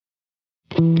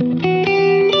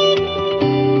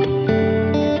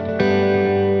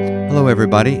Hello,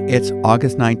 everybody. It's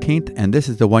August 19th, and this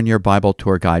is the One Year Bible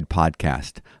Tour Guide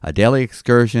podcast, a daily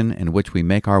excursion in which we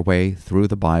make our way through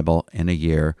the Bible in a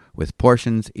year with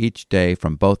portions each day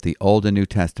from both the Old and New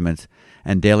Testaments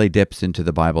and daily dips into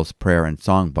the Bible's prayer and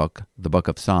songbook, the Book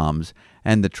of Psalms,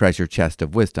 and the treasure chest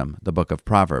of wisdom, the Book of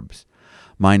Proverbs.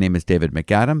 My name is David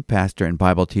McAdam, pastor and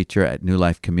Bible teacher at New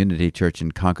Life Community Church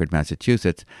in Concord,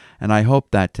 Massachusetts, and I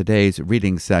hope that today's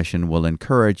reading session will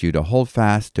encourage you to hold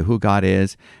fast to who God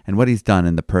is and what He's done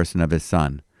in the person of His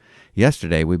Son.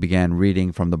 Yesterday, we began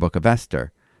reading from the book of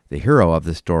Esther. The hero of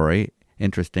the story,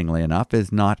 interestingly enough,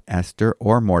 is not Esther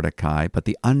or Mordecai, but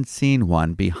the unseen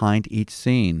one behind each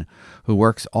scene, who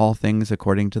works all things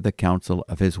according to the counsel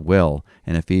of His will,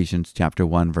 in Ephesians chapter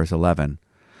 1, verse 11.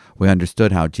 We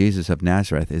understood how Jesus of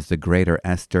Nazareth is the greater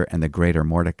Esther and the greater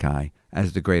Mordecai.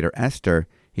 As the greater Esther,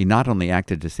 He not only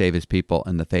acted to save His people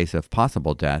in the face of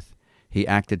possible death, He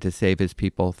acted to save His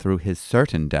people through His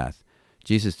certain death.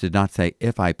 Jesus did not say,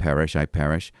 "If I perish, I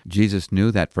perish." Jesus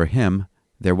knew that for Him,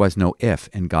 there was no if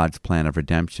in God's plan of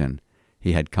redemption.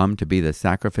 He had come to be the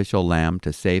sacrificial lamb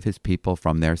to save His people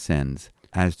from their sins.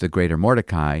 As the greater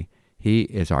Mordecai, He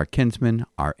is our kinsman,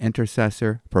 our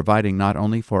intercessor, providing not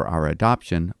only for our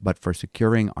adoption, but for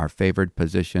securing our favored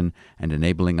position and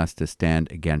enabling us to stand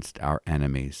against our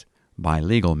enemies. By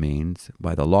legal means,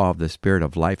 by the law of the Spirit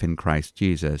of life in Christ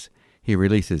Jesus, He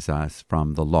releases us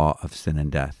from the law of sin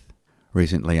and death.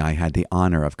 Recently, I had the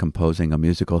honor of composing a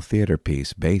musical theater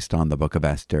piece based on the book of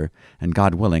Esther, and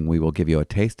God willing, we will give you a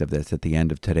taste of this at the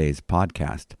end of today's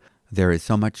podcast. There is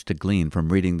so much to glean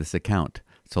from reading this account.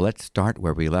 So let's start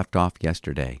where we left off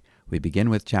yesterday. We begin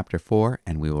with chapter 4,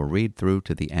 and we will read through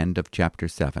to the end of chapter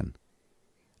 7.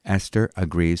 Esther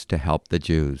agrees to help the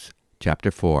Jews. Chapter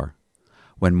 4.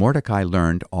 When Mordecai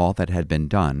learned all that had been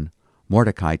done,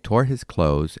 Mordecai tore his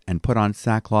clothes and put on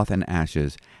sackcloth and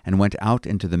ashes, and went out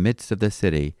into the midst of the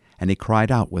city, and he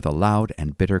cried out with a loud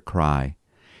and bitter cry.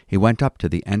 He went up to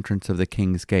the entrance of the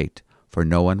king's gate, for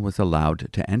no one was allowed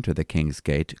to enter the king's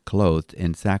gate clothed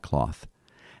in sackcloth.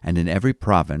 And in every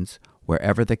province,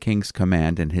 wherever the king's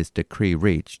command and his decree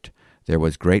reached, there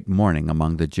was great mourning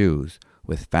among the Jews,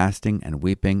 with fasting and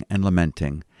weeping and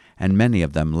lamenting, and many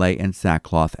of them lay in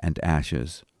sackcloth and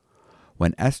ashes.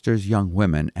 When Esther's young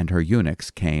women and her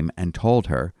eunuchs came and told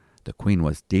her, the queen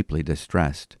was deeply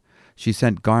distressed. She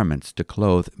sent garments to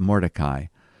clothe Mordecai,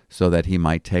 so that he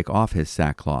might take off his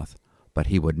sackcloth, but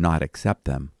he would not accept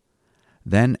them.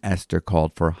 Then Esther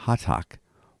called for Hatach,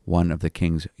 one of the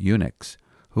king's eunuchs,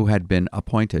 who had been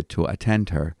appointed to attend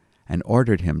her, and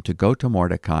ordered him to go to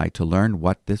Mordecai to learn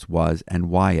what this was and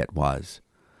why it was.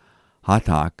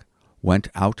 Hatach went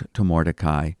out to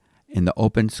Mordecai in the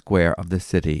open square of the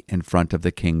city in front of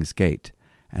the king's gate,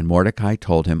 and Mordecai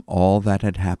told him all that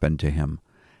had happened to him,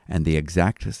 and the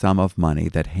exact sum of money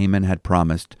that Haman had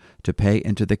promised to pay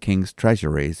into the king's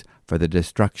treasuries for the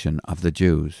destruction of the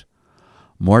Jews.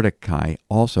 Mordecai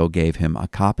also gave him a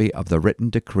copy of the written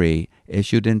decree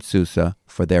issued in Susa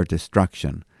for their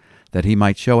destruction, that he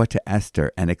might show it to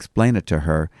Esther and explain it to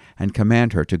her, and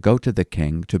command her to go to the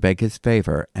king to beg his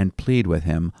favor and plead with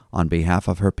him on behalf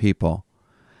of her people.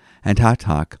 And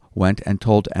Hatach went and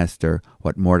told Esther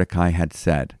what Mordecai had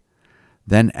said.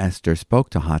 Then Esther spoke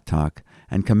to Hatach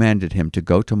and commanded him to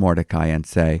go to Mordecai and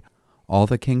say, "All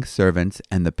the king's servants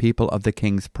and the people of the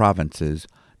king's provinces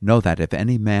know that if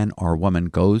any man or woman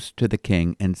goes to the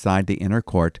king inside the inner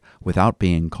court without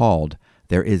being called,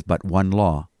 there is but one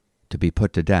law, to be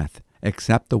put to death,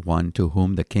 except the one to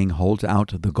whom the king holds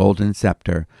out the golden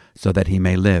scepter, so that he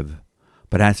may live.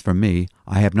 But as for me,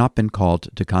 I have not been called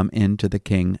to come in to the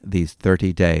king these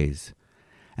 30 days.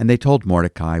 And they told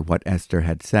Mordecai what Esther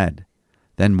had said.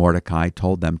 Then Mordecai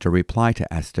told them to reply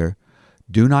to Esther,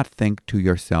 "Do not think to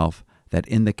yourself that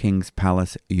in the king's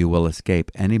palace you will escape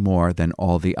any more than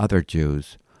all the other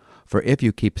Jews. For if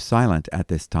you keep silent at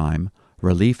this time,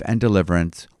 relief and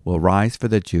deliverance will rise for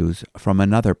the Jews from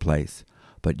another place,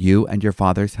 but you and your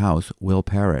father's house will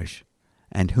perish.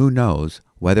 And who knows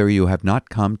whether you have not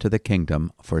come to the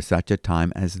kingdom for such a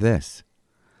time as this?"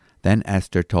 Then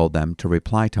Esther told them to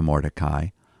reply to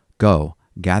Mordecai, "Go,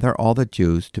 gather all the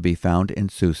Jews to be found in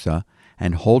Susa,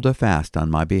 and hold a fast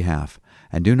on my behalf,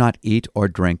 and do not eat or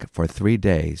drink for 3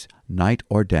 days, night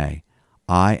or day.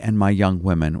 I and my young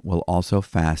women will also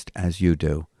fast as you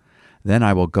do. Then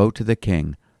I will go to the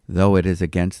king, though it is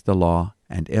against the law,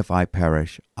 and if I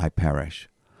perish, I perish."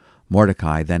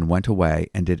 Mordecai then went away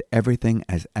and did everything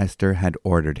as Esther had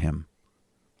ordered him.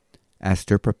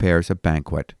 Esther prepares a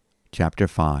banquet. Chapter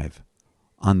 5.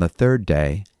 On the 3rd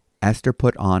day, Esther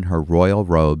put on her royal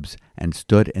robes and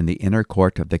stood in the inner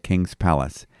court of the king's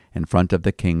palace, in front of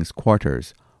the king's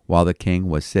quarters, while the king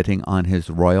was sitting on his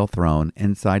royal throne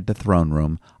inside the throne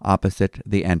room opposite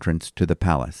the entrance to the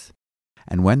palace.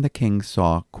 And when the king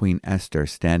saw Queen Esther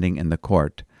standing in the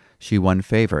court, she won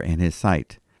favor in his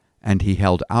sight, and he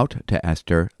held out to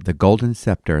Esther the golden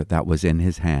scepter that was in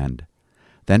his hand.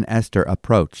 Then Esther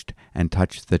approached and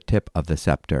touched the tip of the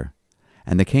scepter.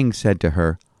 And the king said to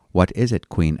her, "What is it,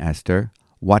 Queen Esther?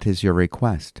 What is your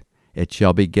request? It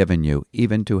shall be given you,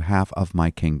 even to half of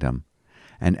my kingdom."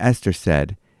 And Esther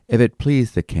said, "If it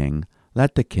please the king,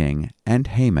 let the king and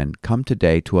Haman come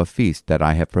today to a feast that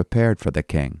I have prepared for the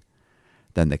king."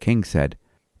 Then the king said,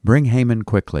 "Bring Haman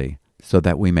quickly, so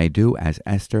that we may do as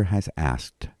Esther has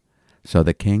asked." So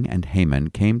the king and Haman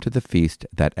came to the feast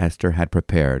that Esther had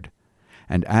prepared.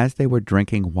 And as they were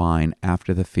drinking wine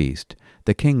after the feast,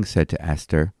 the king said to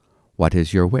Esther, "What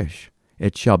is your wish?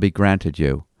 It shall be granted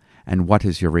you. And what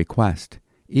is your request?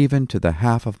 Even to the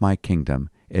half of my kingdom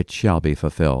it shall be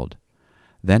fulfilled."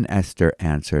 Then Esther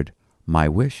answered, "My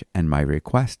wish and my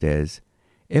request is,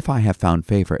 if I have found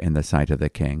favor in the sight of the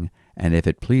king, and if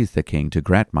it please the king to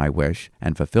grant my wish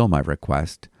and fulfill my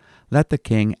request, let the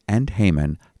king and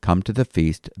Haman come to the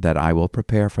feast that I will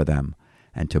prepare for them,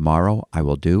 and tomorrow I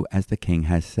will do as the king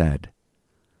has said."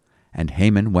 And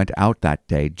Haman went out that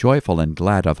day joyful and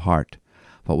glad of heart.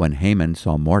 But when Haman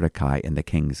saw Mordecai in the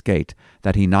king's gate,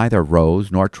 that he neither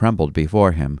rose nor trembled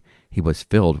before him, he was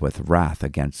filled with wrath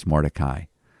against Mordecai.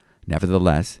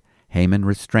 Nevertheless, Haman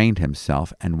restrained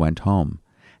himself and went home,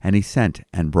 and he sent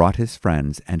and brought his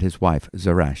friends and his wife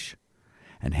Zeresh.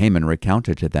 And Haman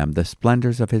recounted to them the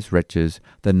splendors of his riches,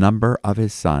 the number of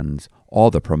his sons, all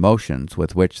the promotions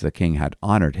with which the king had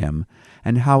honored him,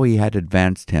 and how he had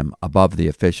advanced him above the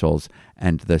officials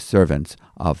and the servants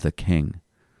of the king.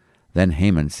 Then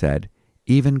Haman said,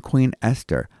 "Even Queen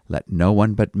Esther, let no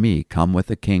one but me come with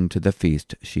the king to the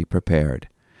feast she prepared.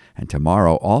 And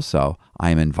tomorrow also I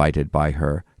am invited by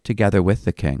her, together with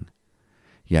the king.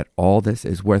 Yet all this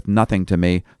is worth nothing to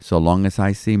me, so long as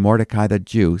I see Mordecai the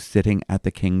Jew sitting at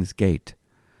the king's gate."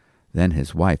 Then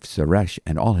his wife Zeresh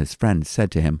and all his friends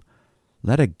said to him,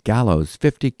 "Let a gallows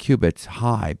 50 cubits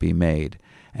high be made,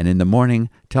 and in the morning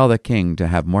tell the king to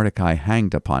have Mordecai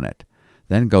hanged upon it.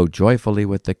 Then go joyfully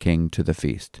with the king to the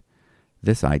feast."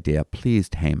 This idea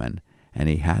pleased Haman, and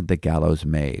he had the gallows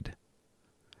made.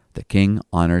 The king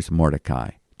honors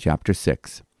Mordecai. Chapter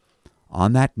 6.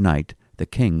 On that night the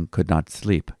king could not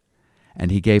sleep,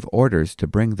 and he gave orders to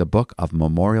bring the book of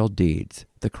memorial deeds,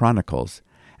 the Chronicles,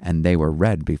 and they were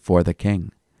read before the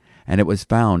king. And it was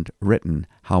found written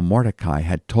how Mordecai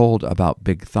had told about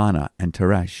Bigthana and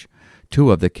Teresh,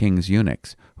 two of the king's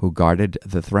eunuchs, who guarded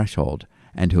the threshold,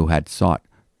 and who had sought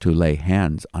to lay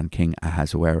hands on King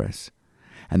Ahasuerus.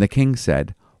 And the king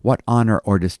said, "What honor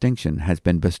or distinction has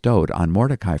been bestowed on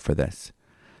Mordecai for this?"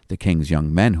 The king's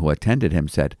young men who attended him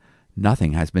said,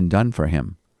 "Nothing has been done for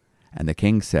him." And the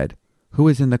king said, "Who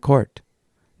is in the court?"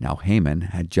 Now Haman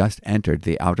had just entered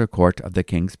the outer court of the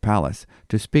king's palace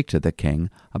to speak to the king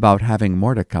about having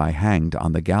Mordecai hanged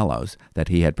on the gallows that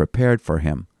he had prepared for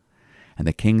him. And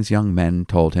the king's young men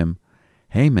told him,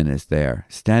 "Haman is there,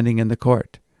 standing in the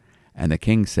court." And the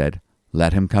king said,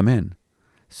 "Let him come in."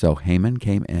 So Haman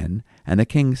came in, and the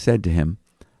king said to him,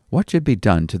 "What should be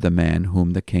done to the man whom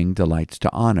the king delights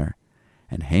to honor?"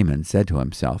 And Haman said to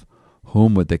himself,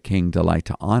 "Whom would the king delight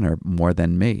to honor more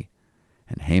than me?"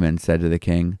 And Haman said to the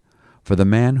king, "For the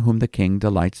man whom the king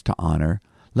delights to honor,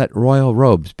 let royal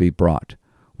robes be brought,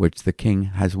 which the king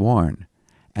has worn,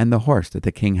 and the horse that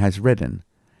the king has ridden,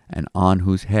 and on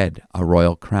whose head a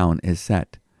royal crown is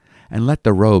set. And let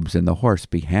the robes and the horse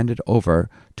be handed over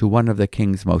to one of the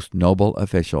king's most noble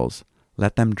officials.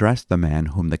 Let them dress the man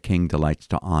whom the king delights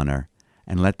to honor,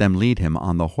 and let them lead him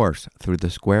on the horse through the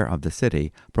square of the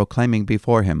city, proclaiming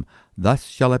before him, 'Thus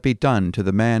shall it be done to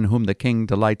the man whom the king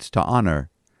delights to honor.'"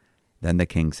 Then the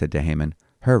king said to Haman,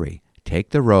 "Hurry,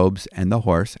 take the robes and the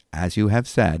horse, as you have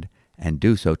said, and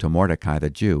do so to Mordecai the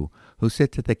Jew, who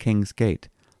sits at the king's gate.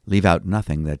 Leave out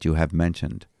nothing that you have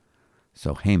mentioned."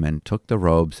 So Haman took the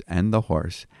robes and the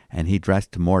horse, and he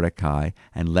dressed Mordecai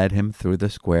and led him through the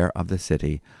square of the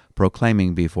city,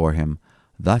 proclaiming before him,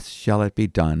 "Thus shall it be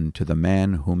done to the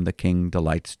man whom the king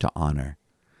delights to honor."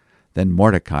 Then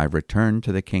Mordecai returned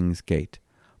to the king's gate,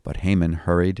 but Haman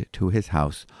hurried to his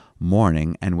house,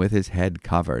 mourning and with his head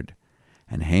covered.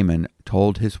 And Haman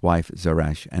told his wife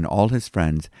Zeresh and all his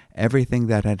friends everything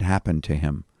that had happened to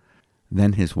him.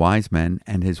 Then his wise men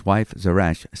and his wife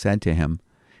Zeresh said to him,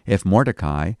 "If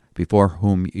Mordecai, before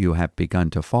whom you have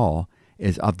begun to fall,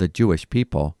 is of the Jewish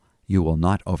people, you will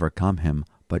not overcome him,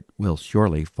 but will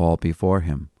surely fall before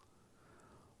him."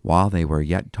 While they were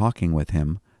yet talking with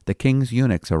him, the king's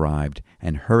eunuchs arrived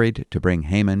and hurried to bring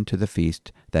Haman to the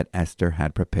feast that Esther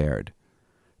had prepared.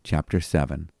 Chapter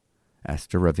 7.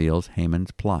 Esther reveals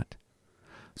Haman's plot.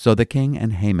 So the king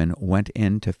and Haman went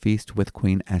in to feast with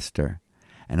Queen Esther.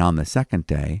 And on the second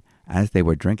day, as they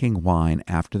were drinking wine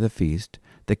after the feast,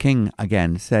 the king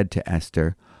again said to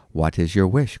Esther, "What is your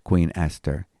wish, Queen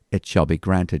Esther? It shall be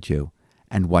granted you.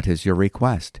 And what is your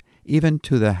request? Even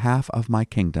to the half of my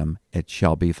kingdom it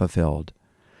shall be fulfilled."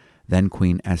 Then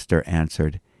Queen Esther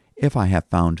answered, "If I have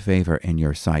found favor in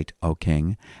your sight, O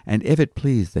king, and if it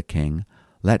please the king,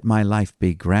 let my life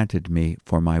be granted me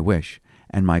for my wish,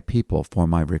 and my people for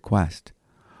my request.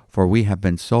 For we have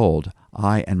been sold,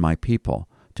 I and my people,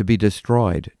 to be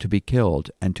destroyed, to be killed,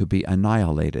 and to be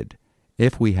annihilated.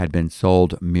 If we had been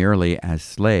sold merely as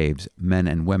slaves, men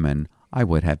and women, I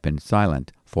would have been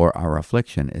silent, for our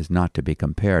affliction is not to be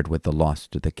compared with the loss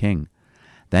to the king."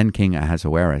 Then King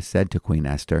Ahasuerus said to Queen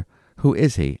Esther, "Who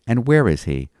is he, and where is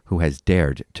he, who has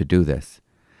dared to do this?"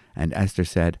 And Esther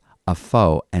said, "A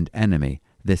foe and enemy,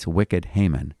 this wicked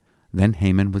Haman." Then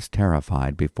Haman was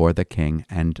terrified before the king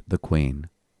and the queen.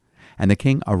 And the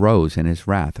king arose in his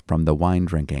wrath from the wine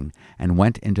drinking, and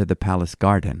went into the palace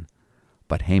garden.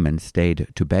 But Haman stayed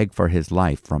to beg for his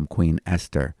life from Queen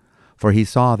Esther, for he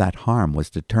saw that harm was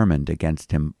determined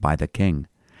against him by the king.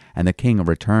 And the king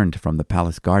returned from the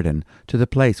palace garden to the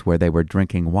place where they were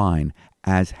drinking wine,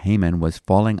 as Haman was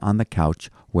falling on the couch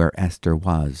where Esther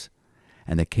was.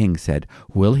 And the king said,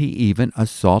 "Will he even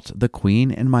assault the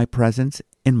queen in my presence,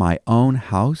 in my own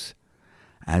house?"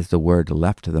 As the word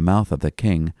left the mouth of the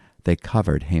king, they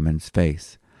covered Haman's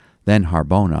face. Then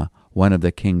Harbona, one of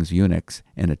the king's eunuchs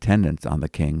in attendance on the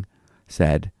king,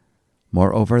 said,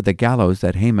 "Moreover, the gallows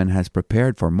that Haman has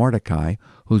prepared for Mordecai,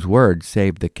 whose word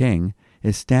saved the king,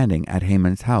 is standing at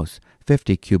Haman's house,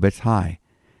 50 cubits high."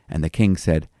 And the king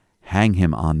said, "Hang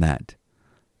him on that."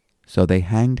 So they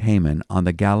hanged Haman on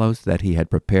the gallows that he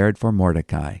had prepared for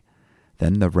Mordecai.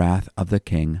 Then the wrath of the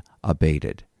king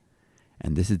abated.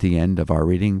 And this is the end of our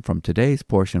reading from today's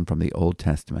portion from the Old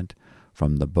Testament,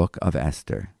 from the book of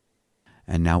Esther.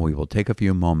 And now we will take a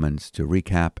few moments to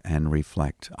recap and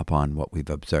reflect upon what we've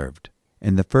observed.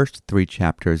 In the first 3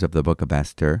 chapters of the book of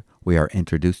Esther, we are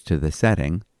introduced to the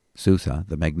setting, Susa,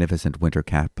 the magnificent winter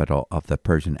capital of the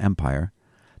Persian Empire,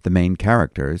 the main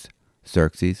characters,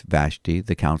 Xerxes, Vashti,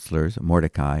 the counselors,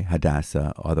 Mordecai,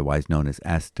 Hadassah, otherwise known as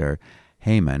Esther,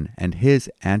 Haman, and his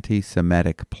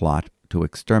anti-Semitic plot to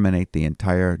exterminate the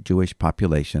entire Jewish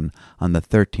population on the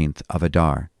 13th of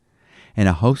Adar. In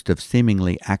a host of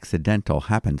seemingly accidental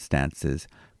happenstances,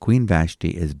 Queen Vashti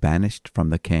is banished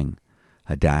from the king.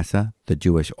 Hadassah, the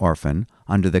Jewish orphan,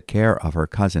 under the care of her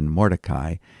cousin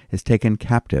Mordecai, is taken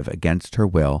captive against her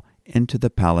will into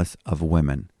the palace of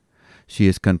women. She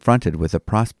is confronted with the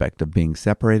prospect of being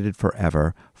separated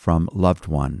forever from loved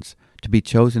ones, to be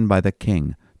chosen by the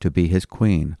king to be his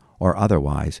queen, or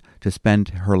otherwise to spend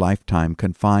her lifetime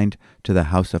confined to the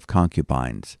house of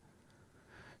concubines.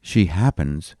 She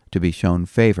happens to be shown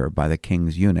favor by the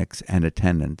king's eunuchs and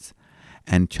attendants,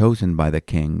 and chosen by the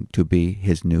king to be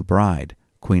his new bride,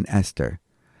 Queen Esther.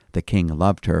 The king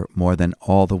loved her more than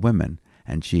all the women,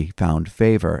 and she found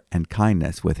favor and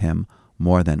kindness with him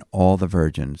more than all the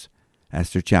virgins.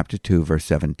 Esther chapter 2, verse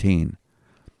 17.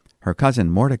 Her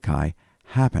cousin Mordecai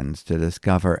happens to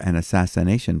discover an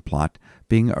assassination plot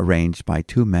being arranged by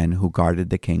 2 men who guarded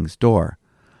the king's door.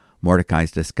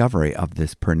 Mordecai's discovery of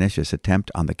this pernicious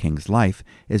attempt on the king's life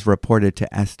is reported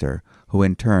to Esther, who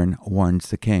in turn warns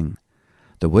the king.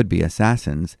 The would-be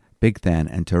assassins, Bigthan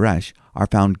and Teresh, are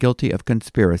found guilty of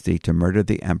conspiracy to murder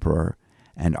the emperor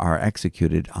and are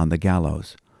executed on the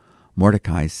gallows.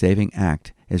 Mordecai's saving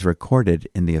act is recorded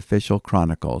in the official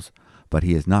chronicles, but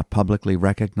he is not publicly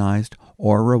recognized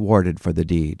or rewarded for the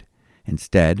deed.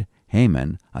 Instead,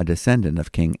 Haman, a descendant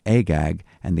of King Agag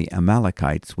and the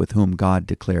Amalekites with whom God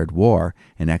declared war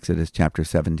in Exodus chapter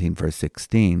 17, verse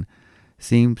 16,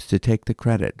 seems to take the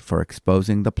credit for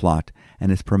exposing the plot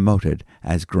and is promoted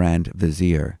as Grand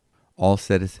Vizier. All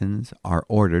citizens are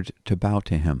ordered to bow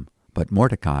to him, but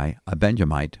Mordecai, a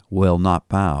Benjamite, will not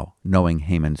bow, knowing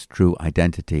Haman's true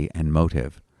identity and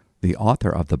motive. The author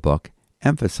of the book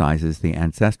emphasizes the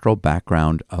ancestral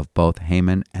background of both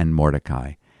Haman and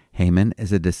Mordecai. Haman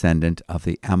is a descendant of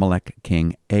the Amalek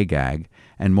king Agag,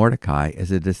 and Mordecai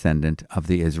is a descendant of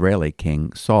the Israeli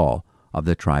king Saul of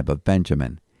the tribe of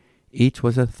Benjamin. Each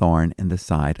was a thorn in the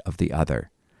side of the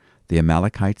other. The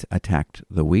Amalekites attacked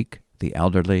the weak, the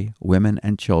elderly, women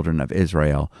and children of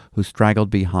Israel, who straggled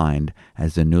behind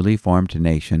as the newly formed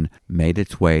nation made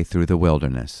its way through the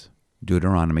wilderness.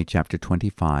 Deuteronomy chapter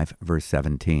 25, verse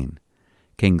 17.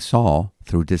 King Saul,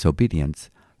 through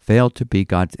disobedience, failed to be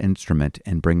God's instrument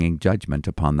in bringing judgment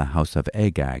upon the house of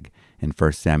Agag in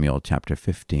 1 Samuel chapter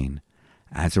 15.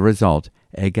 As a result,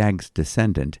 Agag's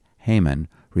descendant, Haman,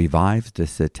 revives the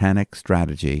satanic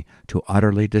strategy to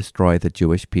utterly destroy the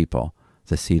Jewish people,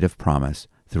 the seed of promise,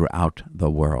 throughout the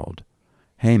world.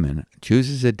 Haman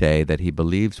chooses a day that he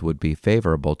believes would be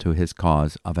favorable to his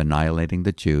cause of annihilating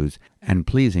the Jews and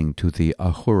pleasing to the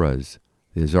Ahuras,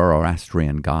 the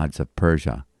Zoroastrian gods of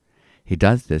Persia. He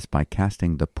does this by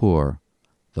casting the Pur.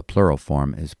 The plural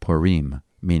form is Purim,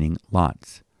 meaning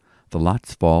lots. The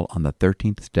lots fall on the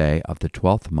 13th day of the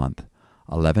 12th month,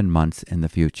 11 months in the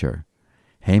future.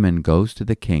 Haman goes to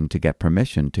the king to get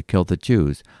permission to kill the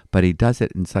Jews, but he does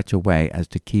it in such a way as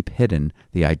to keep hidden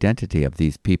the identity of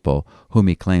these people whom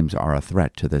he claims are a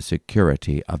threat to the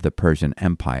security of the Persian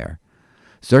Empire.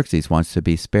 Xerxes wants to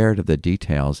be spared of the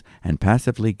details and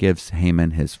passively gives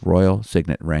Haman his royal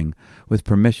signet ring with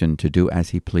permission to do as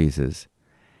he pleases.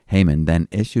 Haman then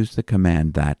issues the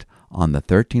command that, on the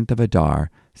 13th of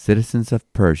Adar, citizens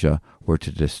of Persia were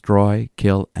to destroy,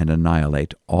 kill, and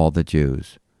annihilate all the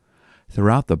Jews.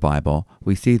 Throughout the Bible,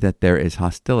 we see that there is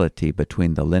hostility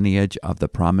between the lineage of the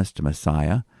promised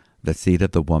Messiah, the seed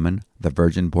of the woman, the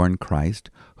virgin-born Christ,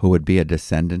 who would be a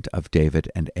descendant of David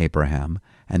and Abraham,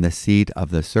 and the seed of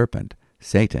the serpent,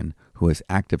 Satan, who is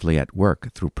actively at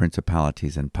work through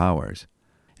principalities and powers.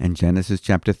 In Genesis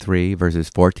chapter 3, verses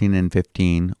 14 and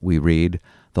 15, we read,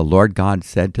 "The Lord God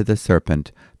said to the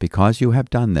serpent, Because you have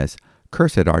done this,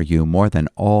 cursed are you more than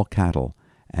all cattle,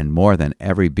 and more than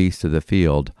every beast of the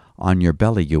field. On your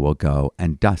belly you will go,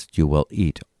 and dust you will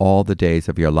eat all the days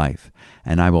of your life.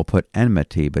 And I will put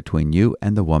enmity between you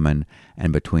and the woman,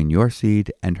 and between your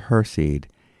seed and her seed.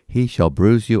 He shall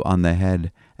bruise you on the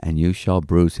head, and you shall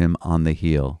bruise him on the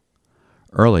heel."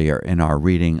 Earlier in our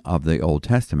reading of the Old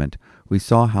Testament, we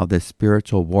saw how this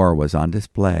spiritual war was on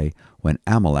display when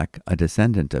Amalek, a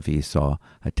descendant of Esau,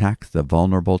 attacks the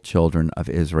vulnerable children of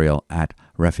Israel at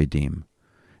Rephidim.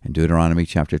 In Deuteronomy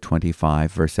chapter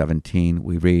 25, verse 17,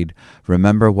 we read,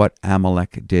 "Remember what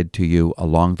Amalek did to you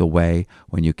along the way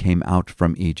when you came out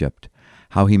from Egypt,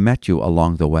 how he met you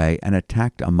along the way and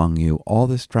attacked among you all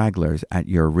the stragglers at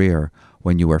your rear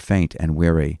when you were faint and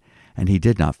weary, and he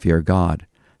did not fear God.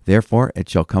 Therefore it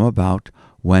shall come about,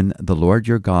 when the Lord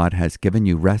your God has given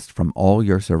you rest from all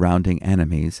your surrounding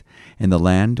enemies, in the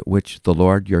land which the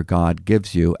Lord your God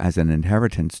gives you as an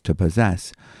inheritance to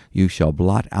possess, you shall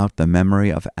blot out the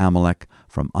memory of Amalek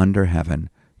from under heaven.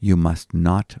 You must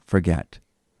not forget."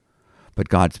 But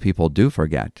God's people do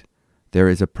forget. There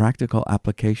is a practical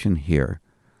application here.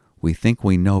 We think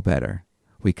we know better.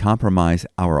 We compromise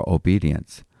our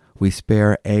obedience. We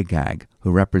spare Agag,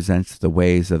 who represents the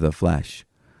ways of the flesh.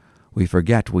 We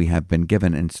forget we have been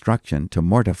given instruction to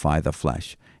mortify the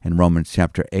flesh in Romans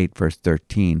chapter 8, verse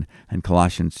 13, and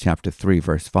Colossians chapter 3,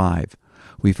 verse 5.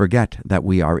 We forget that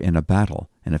we are in a battle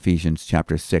in Ephesians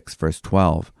chapter 6, verse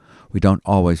 12. We don't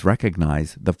always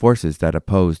recognize the forces that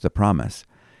oppose the promise.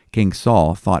 King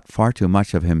Saul thought far too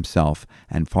much of himself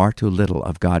and far too little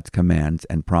of God's commands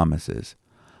and promises.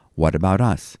 What about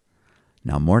us?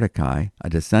 Now Mordecai, a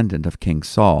descendant of King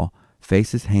Saul,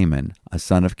 faces Haman, a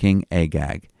son of King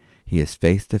Agag. He is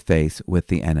face to face with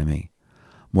the enemy.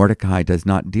 Mordecai does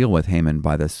not deal with Haman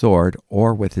by the sword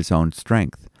or with his own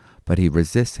strength, but he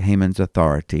resists Haman's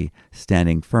authority,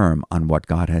 standing firm on what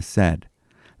God has said.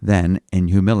 Then, in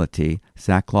humility,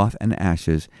 sackcloth and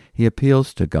ashes, he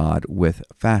appeals to God with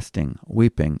fasting,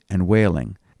 weeping, and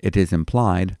wailing. It is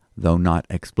implied, though not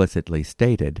explicitly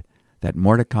stated, that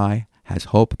Mordecai has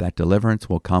hope that deliverance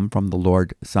will come from the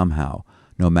Lord somehow,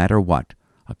 no matter what,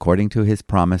 according to his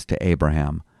promise to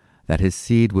Abraham, that his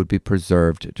seed would be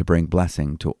preserved to bring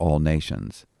blessing to all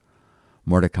nations.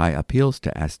 Mordecai appeals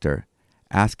to Esther,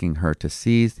 asking her to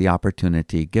seize the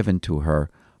opportunity given to her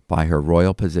by her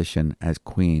royal position as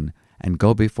queen and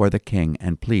go before the king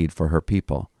and plead for her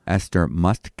people. Esther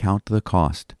must count the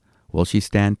cost. Will she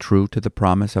stand true to the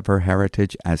promise of her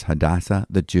heritage as Hadassah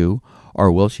the Jew,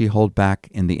 or will she hold back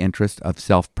in the interest of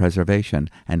self-preservation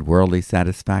and worldly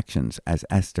satisfactions as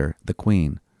Esther the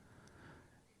queen?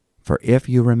 For if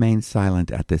you remain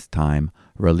silent at this time,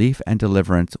 relief and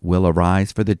deliverance will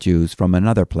arise for the Jews from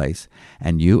another place,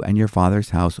 and you and your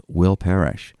father's house will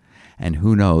perish. And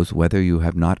who knows whether you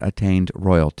have not attained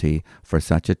royalty for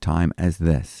such a time as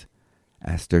this?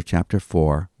 Esther chapter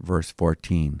 4, verse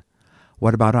 14.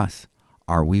 What about us?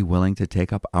 Are we willing to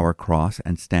take up our cross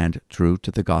and stand true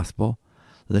to the gospel?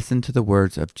 Listen to the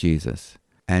words of Jesus.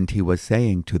 "And he was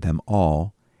saying to them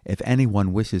all, If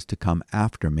anyone wishes to come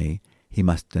after me, he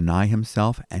must deny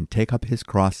himself and take up his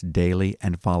cross daily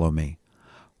and follow me.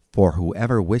 For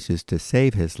whoever wishes to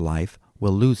save his life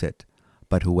will lose it,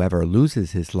 but whoever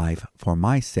loses his life for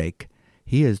my sake,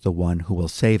 he is the one who will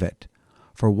save it.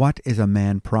 For what is a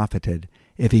man profited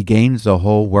if he gains the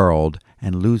whole world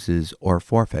and loses or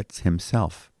forfeits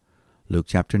himself? Luke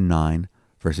chapter 9,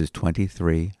 verses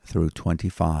 23 through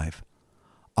 25.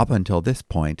 Up until this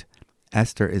point,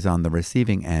 Esther is on the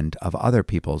receiving end of other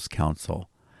people's counsel.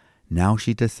 Now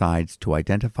she decides to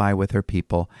identify with her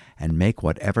people and make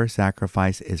whatever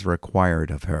sacrifice is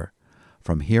required of her.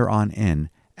 From here on in,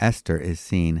 Esther is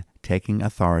seen taking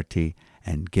authority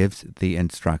and gives the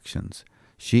instructions.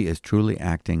 She is truly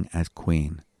acting as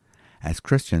queen. As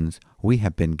Christians, we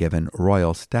have been given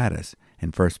royal status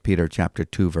in 1 Peter chapter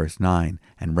 2 verse 9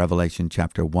 and Revelation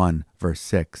chapter 1 verse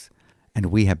 6, and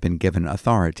we have been given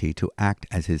authority to act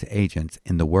as his agents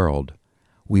in the world.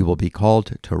 We will be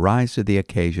called to rise to the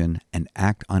occasion and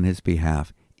act on his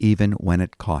behalf, even when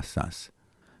it costs us.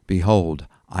 Behold,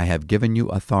 I have given you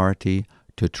authority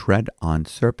to tread on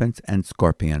serpents and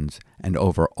scorpions, and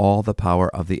over all the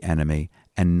power of the enemy,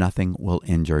 and nothing will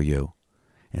injure you.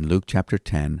 In Luke chapter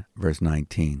 10, verse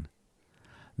 19.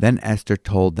 Then Esther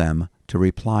told them to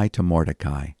reply to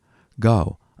Mordecai,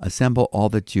 Go, assemble all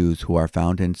the Jews who are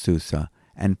found in Susa,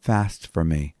 and fast for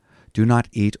me. Do not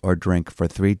eat or drink for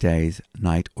 3 days,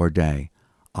 night or day.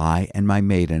 I and my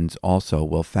maidens also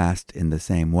will fast in the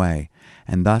same way,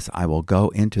 and thus I will go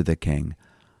into the king,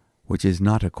 which is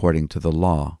not according to the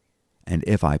law. And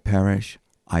if I perish,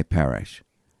 I perish.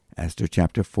 Esther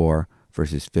chapter 4,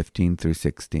 verses 15 through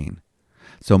 16.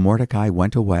 So Mordecai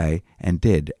went away and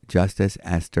did just as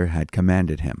Esther had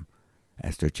commanded him.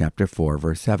 Esther chapter 4,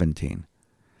 verse 17.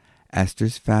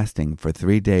 Esther's fasting for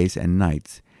 3 days and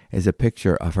nights is a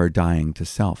picture of her dying to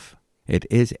self. It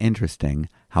is interesting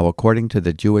how, according to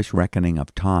the Jewish reckoning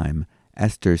of time,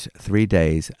 Esther's 3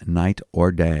 days, night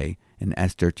or day, in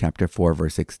Esther chapter 4,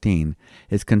 verse 16,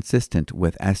 is consistent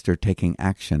with Esther taking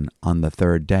action on the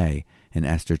 3rd day in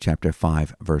Esther chapter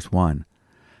 5, verse 1.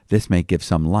 This may give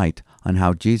some light on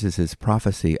how Jesus'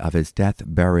 prophecy of his death,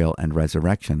 burial, and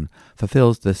resurrection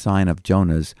fulfills the sign of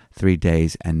Jonah's 3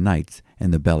 days and nights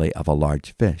in the belly of a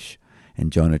large fish, in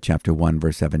Jonah chapter 1,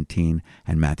 verse 17,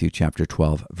 and Matthew chapter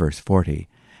 12, verse 40,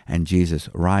 and Jesus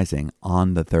rising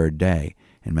on the 3rd day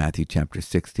in Matthew chapter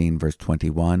 16, verse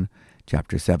 21,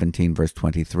 chapter 17, verse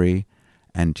 23,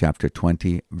 and chapter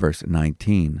 20, verse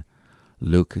 19,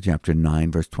 Luke chapter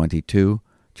 9, verse 22,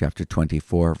 chapter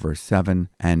 24, verse 7,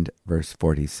 and verse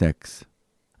 46.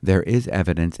 There is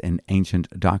evidence in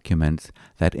ancient documents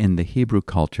that in the Hebrew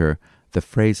culture, the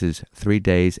phrases 3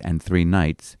 days and 3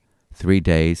 nights, 3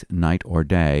 days, night or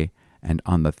day, and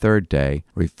on the 3rd day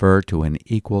refer to an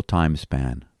equal time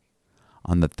span.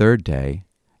 On the 3rd day,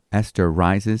 Esther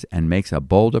rises and makes a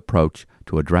bold approach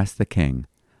to address the king,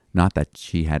 not that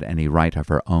she had any right of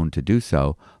her own to do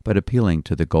so, but appealing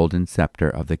to the golden scepter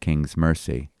of the king's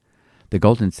mercy. The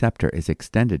golden scepter is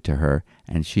extended to her,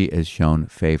 and she is shown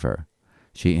favor.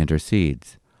 She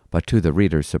intercedes, but to the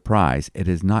reader's surprise, it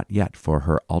is not yet for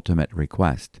her ultimate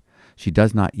request. She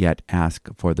does not yet ask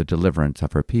for the deliverance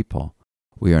of her people.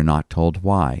 We are not told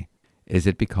why. Is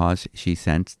it because she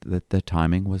sensed that the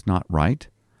timing was not right?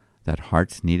 That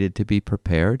hearts needed to be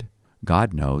prepared?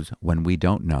 God knows when we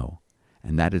don't know,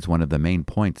 and that is one of the main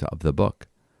points of the book.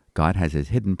 God has his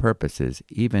hidden purposes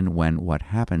even when what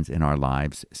happens in our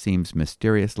lives seems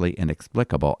mysteriously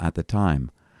inexplicable at the time.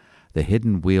 The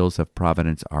hidden wheels of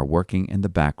providence are working in the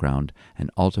background and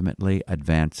ultimately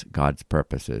advance God's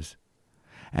purposes.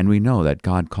 And we know that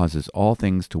God causes all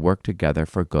things to work together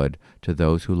for good to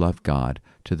those who love God,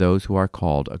 to those who are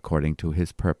called according to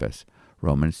his purpose.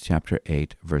 Romans chapter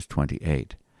 8, verse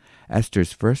 28.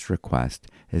 Esther's first request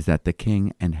is that the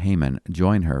king and Haman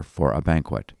join her for a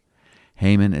banquet.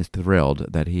 Haman is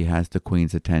thrilled that he has the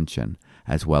queen's attention,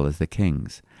 as well as the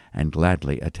king's, and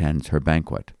gladly attends her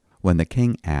banquet. When the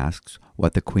king asks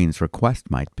what the queen's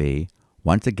request might be,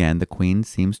 once again the queen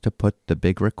seems to put the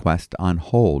big request on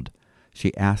hold.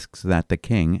 She asks that the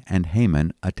king and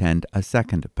Haman attend a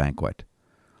second banquet.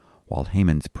 While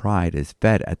Haman's pride is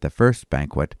fed at the first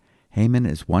banquet, Haman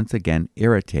is once again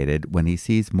irritated when he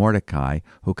sees Mordecai,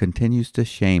 who continues to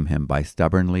shame him by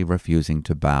stubbornly refusing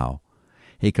to bow.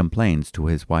 He complains to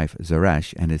his wife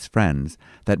Zeresh and his friends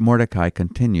that Mordecai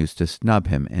continues to snub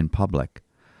him in public.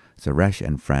 Zeresh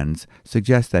and friends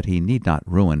suggest that he need not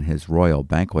ruin his royal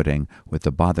banqueting with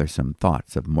the bothersome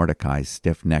thoughts of Mordecai's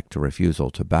stiff-necked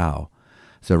refusal to bow.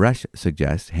 Zeresh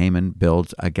suggests Haman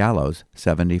builds a gallows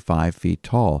 75 feet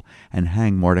tall and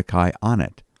hang Mordecai on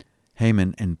it.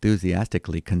 Haman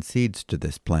enthusiastically concedes to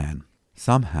this plan.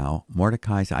 Somehow,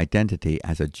 Mordecai's identity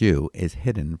as a Jew is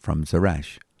hidden from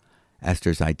Zeresh.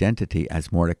 Esther's identity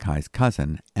as Mordecai's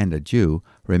cousin and a Jew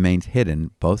remains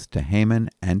hidden both to Haman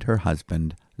and her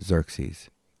husband, Xerxes.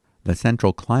 The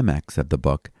central climax of the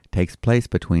book takes place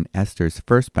between Esther's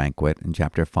first banquet in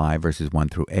chapter 5, verses 1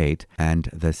 through 8, and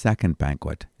the second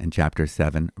banquet in chapter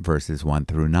 7, verses 1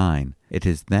 through 9. It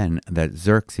is then that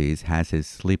Xerxes has his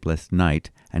sleepless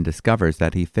night and discovers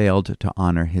that he failed to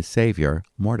honor his savior,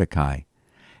 Mordecai.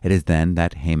 It is then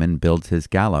that Haman builds his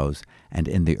gallows, and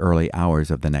in the early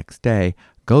hours of the next day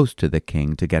goes to the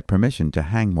king to get permission to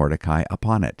hang Mordecai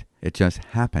upon it. It just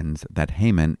happens that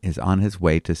Haman is on his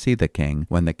way to see the king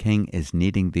when the king is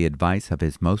needing the advice of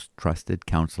his most trusted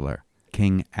counselor.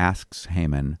 King asks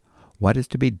Haman, what is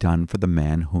to be done for the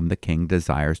man whom the king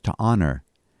desires to honor?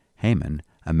 Haman,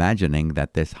 imagining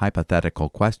that this hypothetical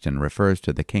question refers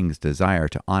to the king's desire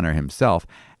to honor himself,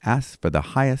 asks for the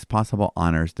highest possible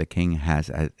honors the king has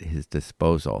at his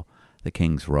disposal: the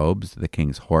king's robes, the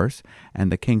king's horse,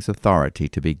 and the king's authority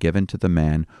to be given to the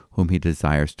man whom he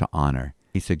desires to honor.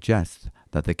 He suggests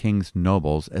that the king's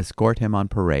nobles escort him on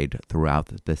parade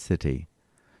throughout the city.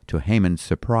 To Haman's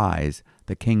surprise,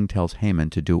 the king tells Haman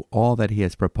to do all that he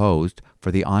has proposed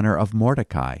for the honor of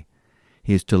Mordecai.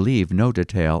 He is to leave no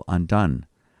detail undone.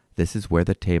 This is where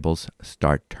the tables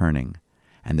start turning,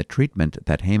 and the treatment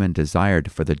that Haman desired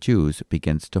for the Jews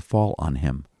begins to fall on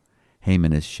him.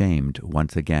 Haman is shamed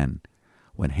once again.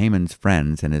 When Haman's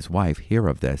friends and his wife hear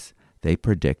of this, they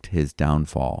predict his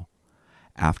downfall.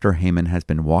 After Haman has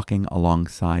been walking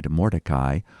alongside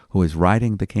Mordecai, who is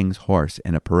riding the king's horse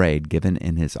in a parade given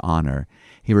in his honor,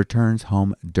 he returns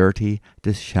home dirty,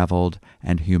 disheveled,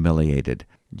 and humiliated,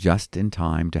 just in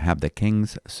time to have the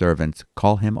king's servants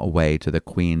call him away to the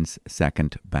queen's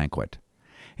second banquet.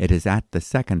 It is at the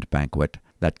second banquet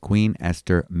that Queen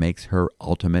Esther makes her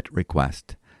ultimate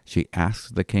request. She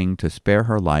asks the king to spare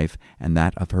her life and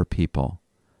that of her people.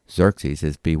 Xerxes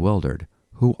is bewildered.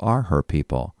 Who are her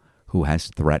people? Who has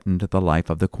threatened the life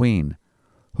of the queen?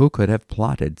 Who could have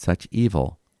plotted such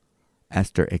evil?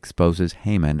 Esther exposes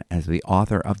Haman as the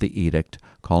author of the edict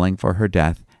calling for her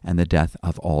death and the death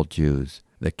of all Jews.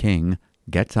 The king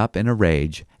gets up in a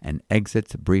rage and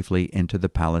exits briefly into the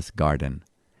palace garden.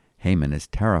 Haman is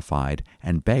terrified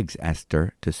and begs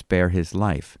Esther to spare his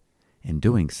life. In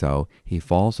doing so, he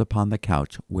falls upon the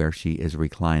couch where she is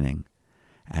reclining.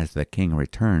 As the king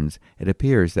returns, it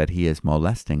appears that he is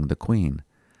molesting the queen.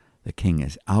 The king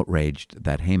is outraged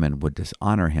that Haman would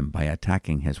dishonor him by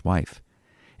attacking his wife.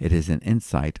 It is an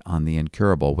insight on the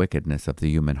incurable wickedness of the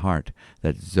human heart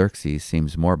that Xerxes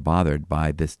seems more bothered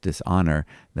by this dishonor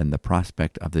than the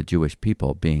prospect of the Jewish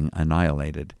people being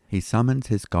annihilated. He summons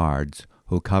his guards,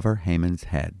 who cover Haman's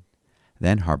head.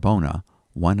 Then Harbona,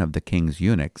 one of the king's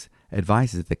eunuchs,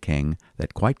 advises the king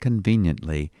that quite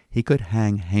conveniently he could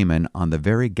hang Haman on the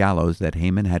very gallows that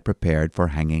Haman had prepared for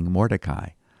hanging Mordecai.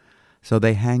 So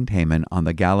they hanged Haman on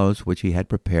the gallows which he had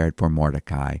prepared for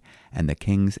Mordecai, and the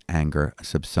king's anger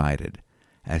subsided.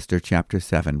 Esther chapter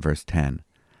 7, verse 10.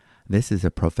 This is a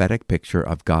prophetic picture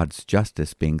of God's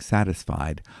justice being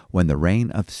satisfied when the reign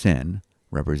of sin,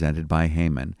 represented by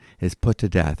Haman, is put to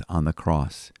death on the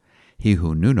cross. He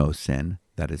who knew no sin,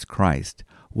 that is Christ,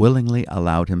 willingly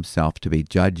allowed himself to be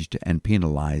judged and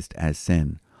penalized as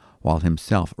sin, while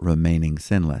himself remaining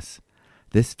sinless.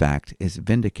 This fact is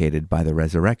vindicated by the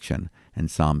resurrection in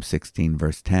Psalm 16,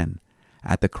 verse 10.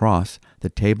 At the cross, the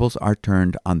tables are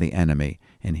turned on the enemy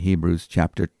in Hebrews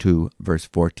chapter 2, verse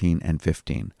 14 and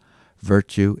 15.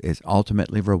 Virtue is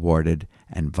ultimately rewarded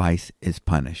and vice is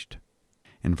punished.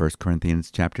 In 1 Corinthians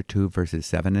chapter 2, verses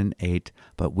 7 and 8,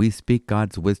 but we speak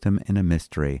God's wisdom in a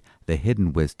mystery, the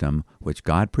hidden wisdom which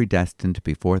God predestined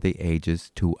before the ages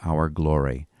to our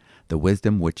glory. The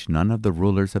wisdom which none of the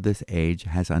rulers of this age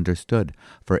has understood,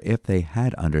 for if they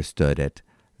had understood it,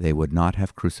 they would not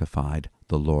have crucified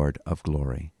the Lord of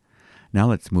glory. Now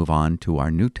let's move on to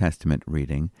our New Testament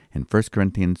reading in 1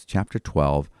 Corinthians chapter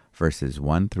 12, verses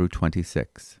 1 through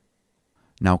 26.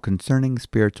 Now concerning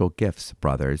spiritual gifts,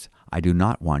 brothers, I do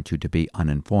not want you to be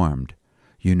uninformed.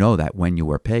 You know that when you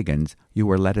were pagans, you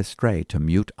were led astray to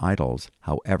mute idols,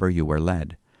 however you were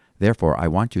led. Therefore, I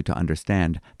want you to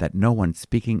understand that no one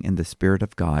speaking in the Spirit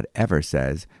of God ever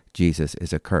says, Jesus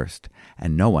is accursed,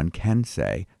 and no one can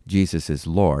say, Jesus is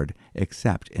Lord,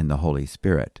 except in the Holy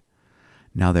Spirit.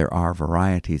 Now there are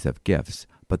varieties of gifts,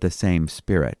 but the same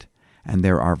Spirit. And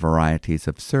there are varieties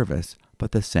of service,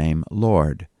 but the same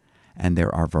Lord. And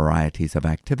there are varieties of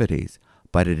activities,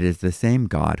 but it is the same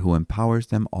God who empowers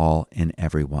them all in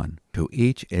everyone. To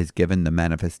each is given the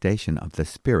manifestation of the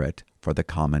Spirit for the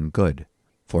common good.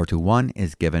 For to one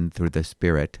is given through the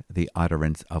Spirit the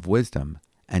utterance of wisdom,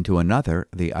 and to another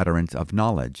the utterance of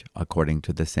knowledge, according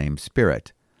to the same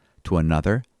Spirit. to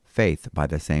another faith by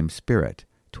the same Spirit,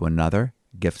 to another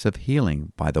gifts of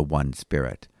healing by the one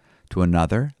Spirit, to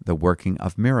another the working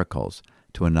of miracles,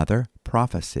 to another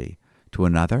prophecy, to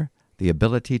another the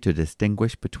ability to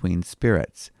distinguish between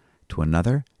spirits, to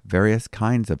another various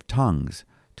kinds of tongues,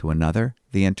 to another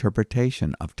the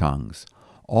interpretation of tongues.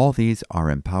 All these are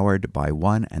empowered by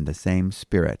one and the same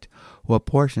Spirit, who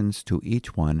apportions to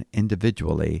each one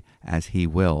individually as he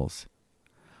wills.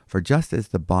 For just as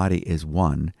the body is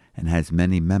one and has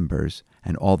many members,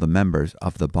 and all the members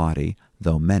of the body,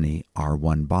 though many, are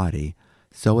one body,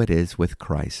 so it is with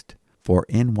Christ. For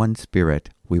in one Spirit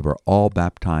we were all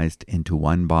baptized into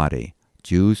one body,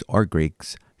 Jews or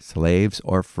Greeks, slaves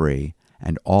or free,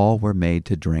 and all were made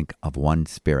to drink of one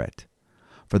Spirit.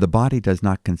 For the body does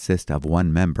not consist of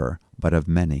one member, but of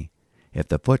many. If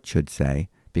the foot should say,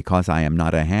 "Because I am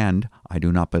not a hand, I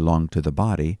do not belong to the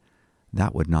body,"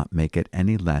 that would not make it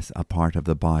any less a part of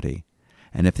the body.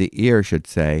 And if the ear should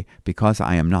say, "Because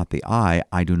I am not the eye,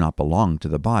 I do not belong to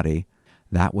the body,"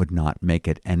 that would not make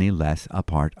it any less a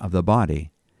part of the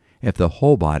body. If the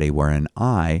whole body were an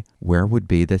eye, where would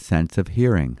be the sense of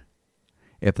hearing?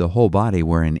 If the whole body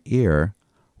were an ear,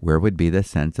 where would be the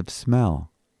sense of smell?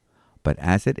 But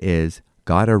as it is,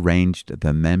 God arranged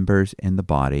the members in the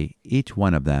body, each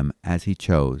one of them as he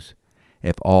chose.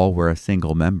 If all were a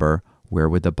single member, where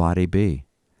would the body be?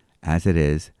 As it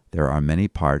is, there are many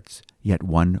parts, yet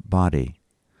one body.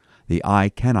 The eye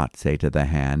cannot say to the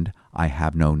hand, "I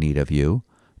have no need of you,"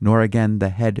 nor again the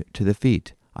head to the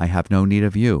feet, "I have no need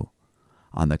of you."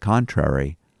 On the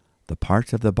contrary, the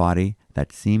parts of the body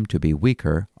that seem to be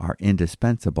weaker are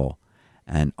indispensable,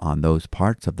 and on those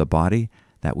parts of the body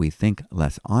that we think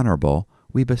less honorable,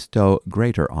 we bestow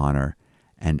greater honor,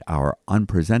 and our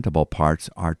unpresentable parts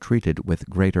are treated with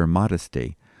greater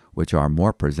modesty, which our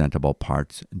more presentable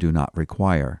parts do not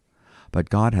require. But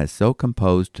God has so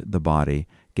composed the body,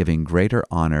 giving greater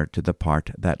honor to the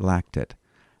part that lacked it,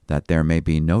 that there may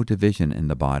be no division in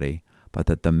the body, but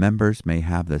that the members may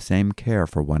have the same care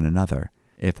for one another.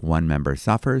 If one member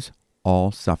suffers,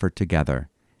 all suffer together.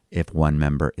 If one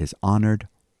member is honored,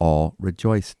 all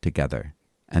rejoice together.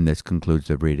 And this concludes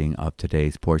the reading of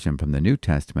today's portion from the New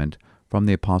Testament from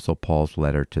the Apostle Paul's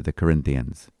letter to the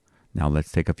Corinthians. Now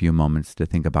let's take a few moments to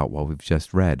think about what we've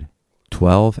just read.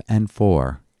 12 and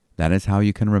 4. That is how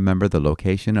you can remember the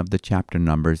location of the chapter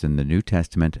numbers in the New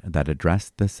Testament that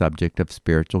address the subject of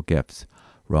spiritual gifts.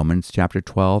 Romans chapter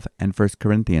 12 and 1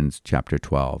 Corinthians chapter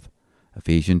 12.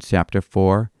 Ephesians chapter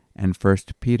 4 and 1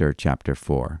 Peter chapter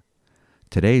 4.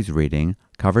 Today's reading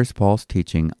covers Paul's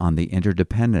teaching on the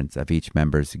interdependence of each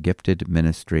member's gifted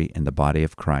ministry in the body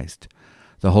of Christ.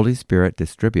 The Holy Spirit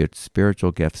distributes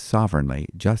spiritual gifts sovereignly,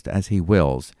 just as he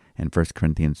wills, in 1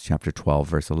 Corinthians chapter 12,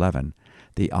 verse 11.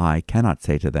 The eye cannot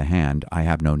say to the hand, "I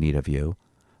have no need of you."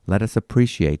 Let us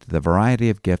appreciate the variety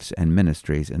of gifts and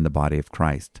ministries in the body of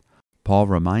Christ. Paul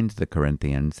reminds the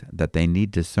Corinthians that they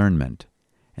need discernment.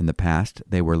 In the past,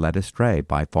 they were led astray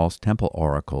by false temple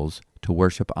oracles to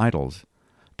worship idols.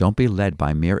 Don't be led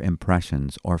by mere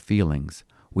impressions or feelings.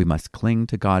 We must cling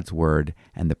to God's Word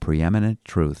and the preeminent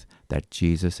truth that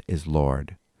Jesus is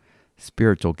Lord.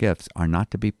 Spiritual gifts are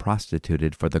not to be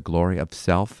prostituted for the glory of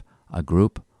self, a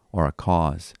group, or a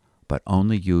cause, but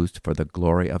only used for the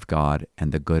glory of God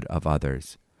and the good of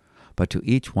others. But to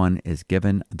each one is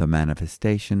given the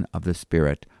manifestation of the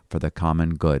Spirit for the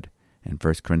common good, in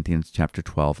 1 Corinthians chapter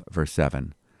 12, verse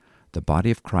 7. The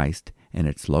body of Christ, in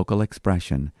its local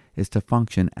expression, is to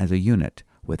function as a unit,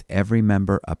 with every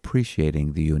member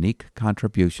appreciating the unique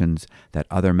contributions that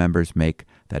other members make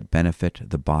that benefit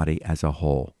the body as a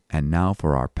whole. And now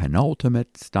for our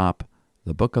penultimate stop,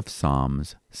 the book of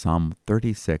Psalms, Psalm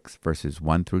 36, verses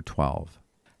 1 through 12.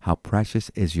 How precious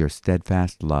is your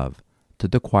steadfast love! To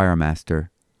the choir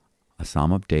master, a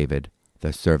psalm of David,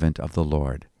 the servant of the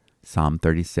Lord. Psalm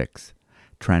 36.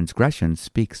 Transgression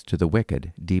speaks to the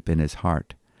wicked deep in his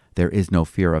heart. There is no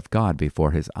fear of God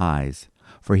before his eyes,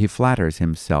 for he flatters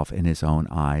himself in his own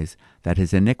eyes that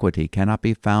his iniquity cannot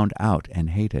be found out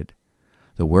and hated.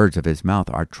 The words of his mouth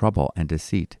are trouble and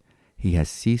deceit. He has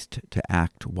ceased to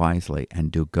act wisely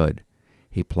and do good.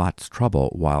 He plots trouble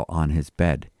while on his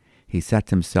bed. He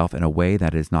sets himself in a way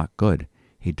that is not good.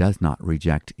 He does not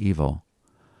reject evil.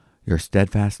 Your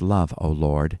steadfast love, O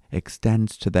Lord,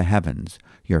 extends to the heavens,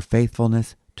 your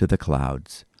faithfulness to the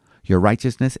clouds. Your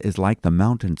righteousness is like the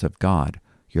mountains of God.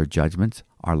 Your judgments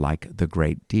are like the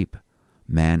great deep.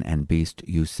 Man and beast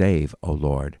you save, O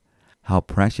Lord. How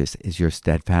precious is your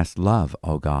steadfast love,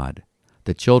 O God!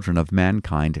 The children of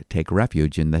mankind take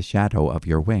refuge in the shadow of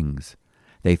your wings.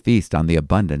 They feast on the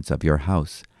abundance of your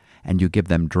house, and you give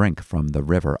them drink from the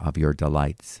river of your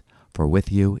delights. For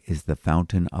with you is the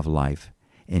fountain of life.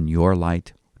 In your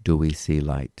light do we see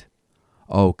light.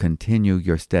 O continue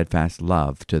your steadfast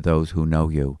love to those who know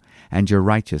you, and your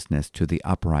righteousness to the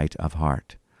upright of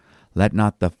heart. Let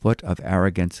not the foot of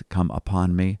arrogance come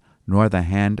upon me, nor the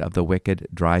hand of the wicked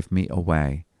drive me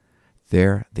away.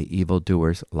 There the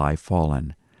evildoers lie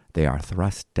fallen. They are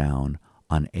thrust down,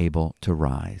 unable to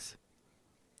rise.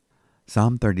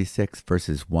 Psalm 36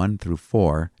 verses 1 through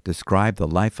 4 describe the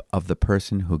life of the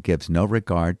person who gives no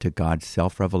regard to God's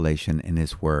self-revelation in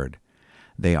His Word.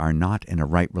 They are not in a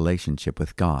right relationship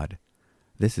with God.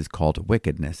 This is called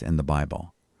wickedness in the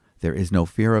Bible. There is no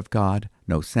fear of God,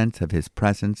 no sense of His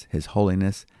presence, His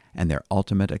holiness, and their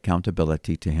ultimate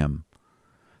accountability to Him.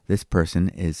 This person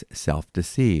is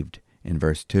self-deceived. In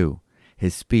verse 2,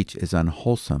 his speech is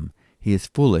unwholesome. He is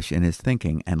foolish in his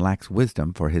thinking and lacks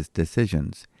wisdom for his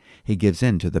decisions. He gives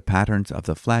in to the patterns of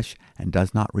the flesh and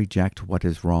does not reject what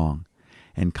is wrong.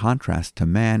 In contrast to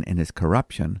man in his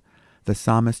corruption, the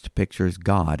psalmist pictures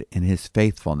God in His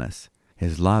faithfulness.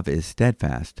 His love is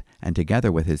steadfast, and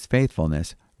together with His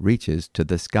faithfulness reaches to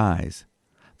the skies.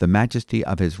 The majesty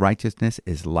of His righteousness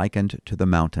is likened to the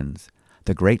mountains.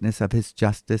 The greatness of His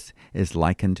justice is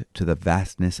likened to the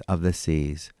vastness of the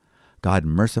seas. God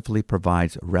mercifully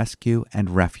provides rescue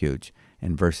and refuge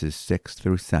in verses 6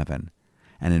 through 7.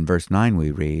 And in verse 9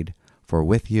 we read, For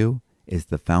with you is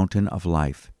the fountain of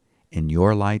life. In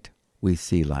your light we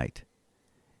see light.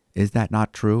 Is that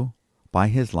not true? By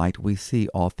His light we see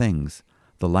all things.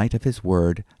 The light of His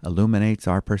Word illuminates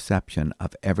our perception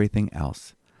of everything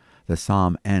else. The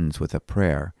psalm ends with a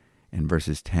prayer in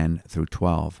verses 10 through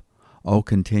 12. O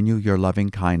continue your loving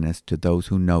kindness to those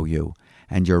who know you,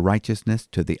 and your righteousness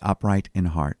to the upright in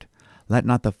heart. Let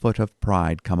not the foot of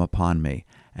pride come upon me,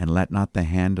 and let not the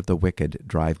hand of the wicked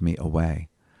drive me away.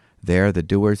 There the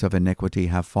doers of iniquity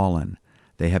have fallen.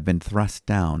 They have been thrust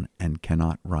down and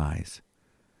cannot rise.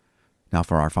 Now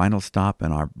for our final stop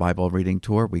in our Bible reading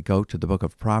tour, we go to the book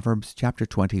of Proverbs, chapter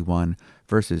 21,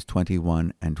 verses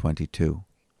 21 and 22.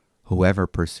 Whoever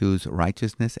pursues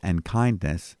righteousness and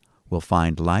kindness will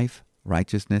find life,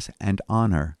 righteousness, and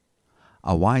honor.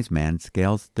 A wise man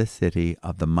scales the city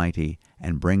of the mighty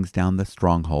and brings down the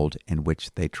stronghold in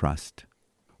which they trust.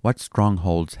 What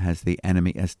strongholds has the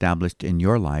enemy established in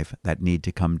your life that need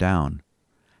to come down?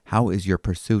 How is your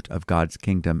pursuit of God's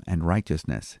kingdom and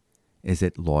righteousness? Is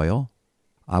it loyal?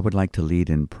 I would like to lead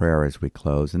in prayer as we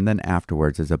close, and then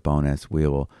afterwards, as a bonus, we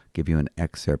will give you an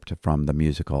excerpt from the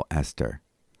musical Esther.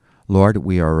 Lord,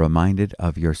 we are reminded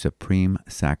of your supreme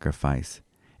sacrifice,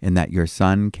 in that your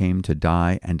Son came to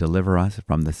die and deliver us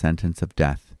from the sentence of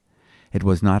death. It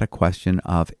was not a question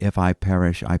of, if I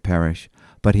perish, I perish,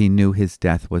 but He knew His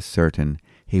death was certain.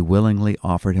 He willingly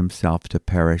offered Himself to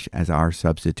perish as our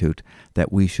substitute,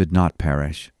 that we should not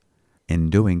perish. In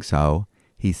doing so,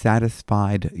 He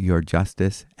satisfied your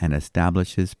justice and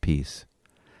establishes peace.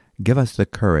 Give us the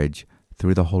courage,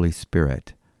 through the Holy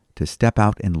Spirit, to step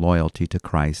out in loyalty to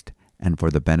Christ and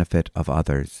for the benefit of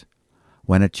others.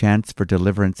 When a chance for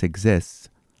deliverance exists,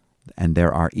 and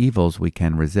there are evils we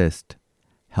can resist,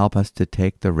 help us to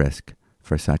take the risk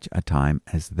for such a time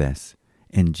as this.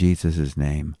 In Jesus'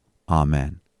 name,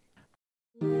 Amen.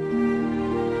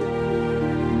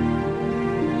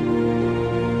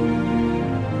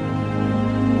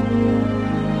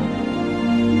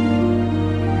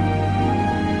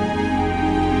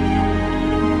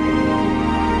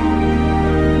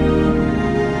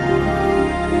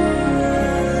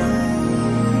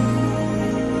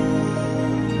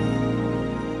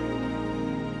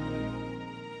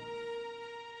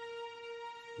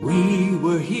 We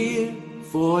were here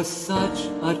for such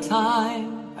a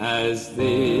time as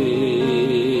this,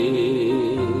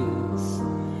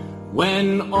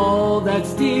 when all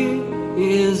that's dear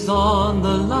is on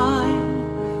the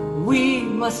line. We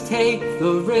must take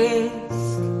the risk.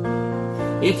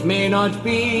 It may not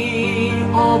be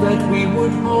all that we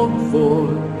would hope for,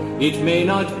 it may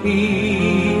not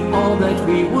be all that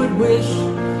we would wish,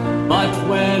 but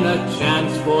when a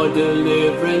chance for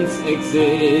deliverance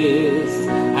exists,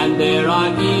 and there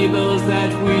are evils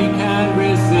that we can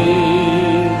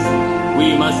resist,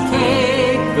 we must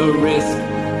take the risk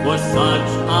for such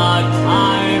a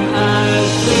time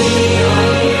as this.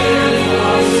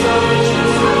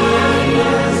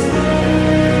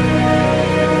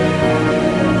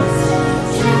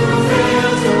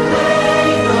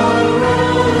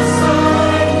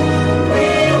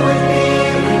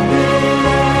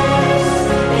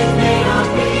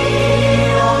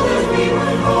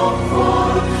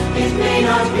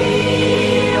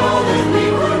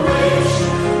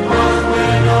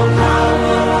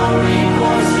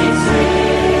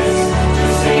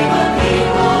 Save a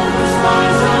people who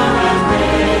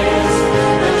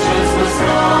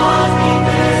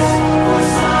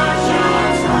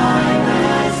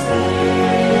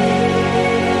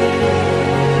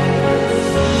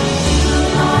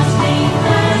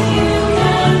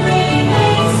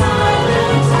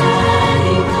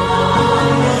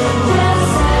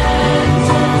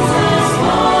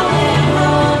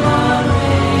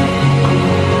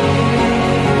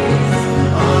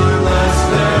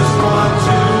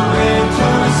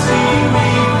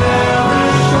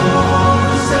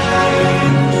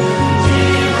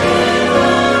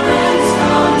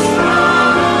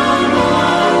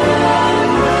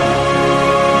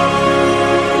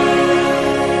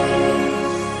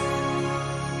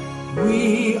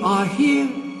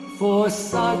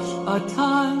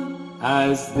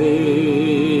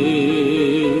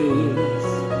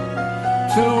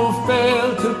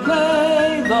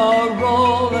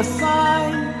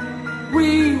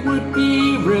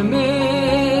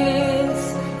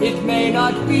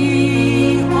not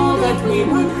be all that we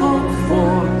would hope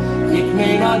for. It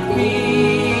may not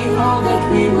be all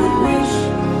that we would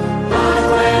wish.